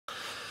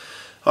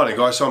Hi there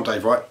guys, so I'm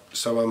Dave Wright.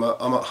 So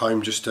I'm at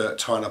home just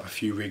tying up a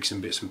few rigs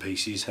and bits and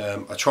pieces.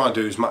 I try and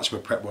do as much of my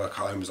prep work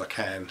at home as I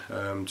can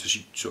to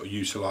sort of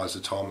utilise the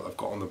time that I've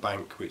got on the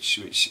bank,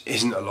 which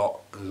isn't a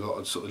lot. There's a lot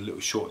of sort of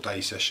little short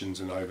day sessions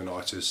and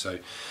overnighters.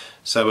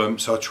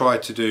 So I try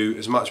to do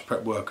as much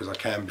prep work as I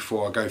can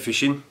before I go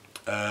fishing.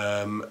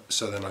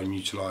 So then I'm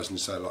utilising,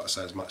 so like I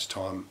say, as much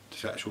time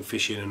to actual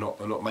fishing and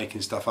not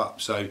making stuff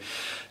up. So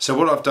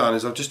what I've done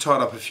is I've just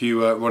tied up a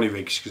few Ronnie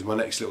rigs, because my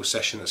next little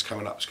session that's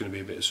coming up is going to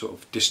be a bit of sort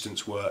of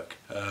distance work.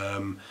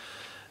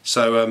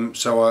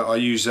 So I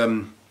use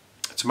to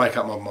make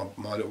up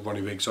my little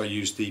Ronnie rigs. I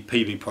use the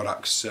PB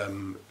Products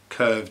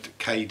curved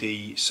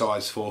KD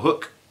size 4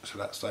 hook. So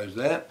that's those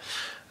there.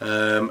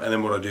 And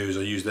then what I do is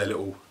I use their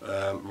little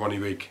Ronnie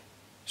rig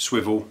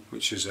swivel,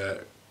 which is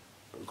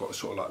got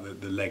sort of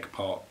like the leg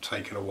part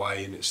taken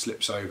away, and it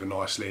slips over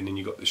nicely, and then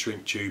you've got the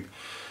shrink tube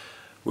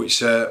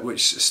which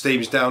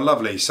steams down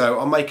lovely. So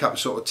I'll make up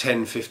sort of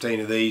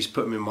 10-15 of these,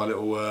 put them in my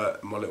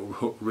little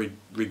hook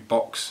rig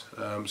box,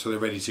 so they're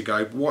ready to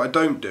go. But what I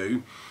don't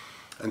do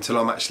until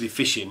I'm actually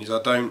fishing is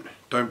I don't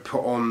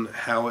put on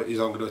how it is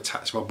I'm going to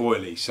attach my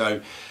boilie.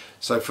 So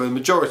for the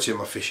majority of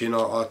my fishing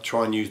I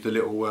try and use the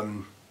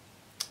little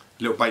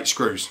bait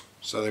screws.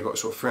 So they've got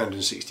sort of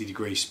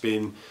 360-degree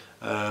spin,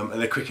 and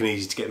they're quick and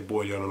easy to get the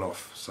boilie on and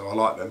off. So I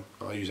like them.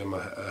 I use them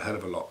a hell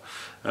of a lot.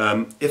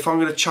 If I'm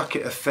going to chuck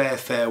it a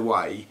fair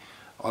way,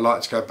 I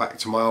like to go back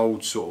to my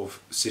old sort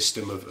of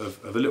system of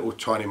a little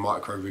tiny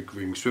micro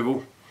ring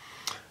swivel,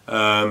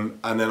 and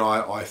then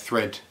I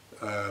thread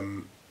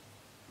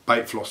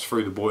bait floss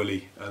through the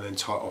boilie and then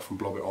tie it off and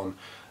blob it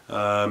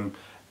on.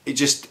 It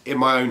just, in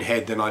my own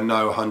head, then I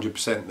know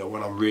 100% that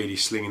when I'm really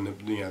slinging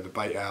the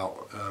bait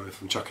out,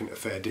 if I'm chucking it a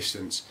fair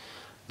distance,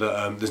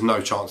 that there's no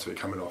chance of it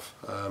coming off.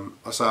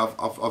 I say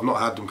I've not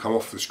had them come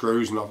off the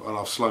screws, and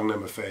I've slung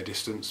them a fair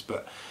distance,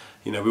 but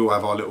we all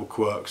have our little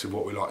quirks of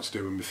what we like to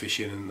do when we're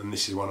fishing, and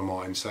this is one of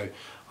mine. So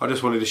I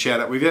just wanted to share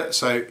that with you.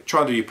 So try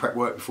and do your prep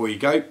work before you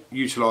go,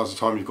 utilise the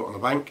time you've got on the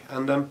bank,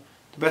 and the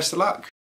best of luck.